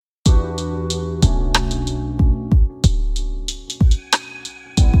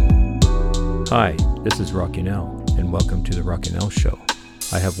Hi, this is Rockinell, and welcome to the Rockinell Show.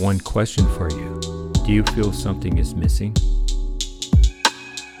 I have one question for you. Do you feel something is missing?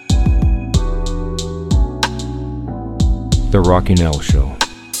 The Rockinell Show.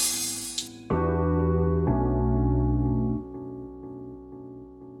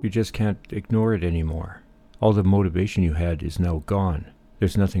 You just can't ignore it anymore. All the motivation you had is now gone.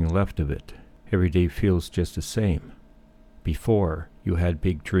 There's nothing left of it. Every day feels just the same. Before, you had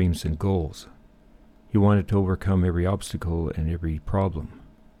big dreams and goals. You wanted to overcome every obstacle and every problem.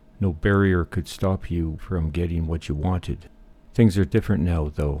 No barrier could stop you from getting what you wanted. Things are different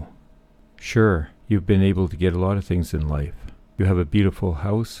now, though. Sure, you've been able to get a lot of things in life. You have a beautiful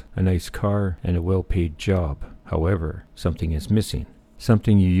house, a nice car, and a well-paid job. However, something is missing.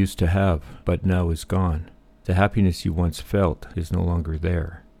 Something you used to have, but now is gone. The happiness you once felt is no longer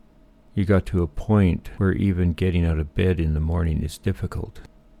there. You got to a point where even getting out of bed in the morning is difficult.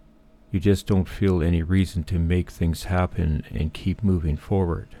 You just don't feel any reason to make things happen and keep moving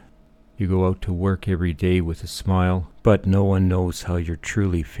forward. You go out to work every day with a smile, but no one knows how you're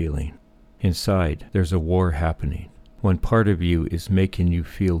truly feeling. Inside, there's a war happening. One part of you is making you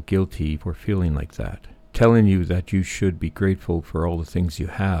feel guilty for feeling like that, telling you that you should be grateful for all the things you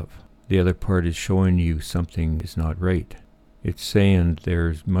have. The other part is showing you something is not right. It's saying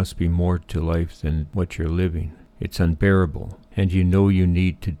there must be more to life than what you're living. It's unbearable, and you know you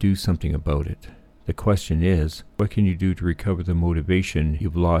need to do something about it. The question is, what can you do to recover the motivation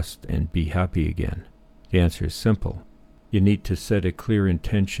you've lost and be happy again? The answer is simple. You need to set a clear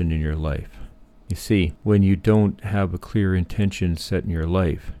intention in your life. You see, when you don't have a clear intention set in your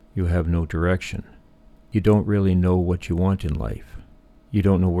life, you have no direction. You don't really know what you want in life. You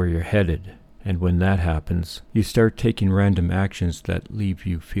don't know where you're headed. And when that happens, you start taking random actions that leave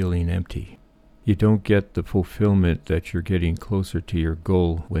you feeling empty. You don't get the fulfillment that you're getting closer to your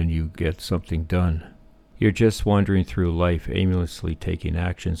goal when you get something done. You're just wandering through life aimlessly taking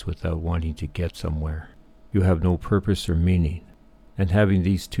actions without wanting to get somewhere. You have no purpose or meaning. And having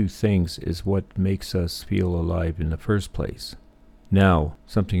these two things is what makes us feel alive in the first place. Now,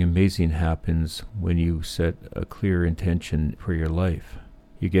 something amazing happens when you set a clear intention for your life.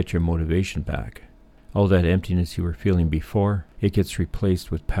 You get your motivation back. All that emptiness you were feeling before, it gets replaced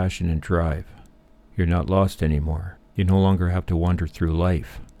with passion and drive. You're not lost anymore. You no longer have to wander through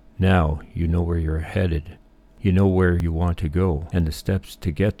life. Now you know where you're headed. You know where you want to go and the steps to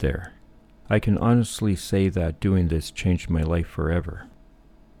get there. I can honestly say that doing this changed my life forever.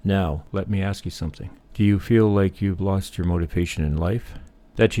 Now, let me ask you something. Do you feel like you've lost your motivation in life?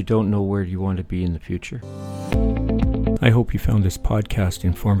 That you don't know where you want to be in the future? I hope you found this podcast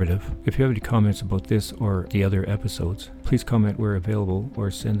informative. If you have any comments about this or the other episodes, please comment where available or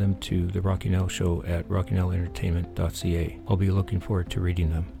send them to the Rockinell Show at rockinellentertainment.ca. I'll be looking forward to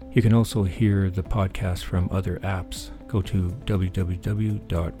reading them. You can also hear the podcast from other apps. Go to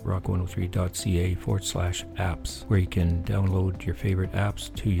www.rock103.ca/apps, where you can download your favorite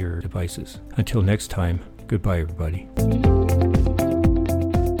apps to your devices. Until next time, goodbye everybody.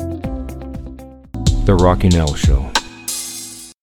 The Rockinell Show.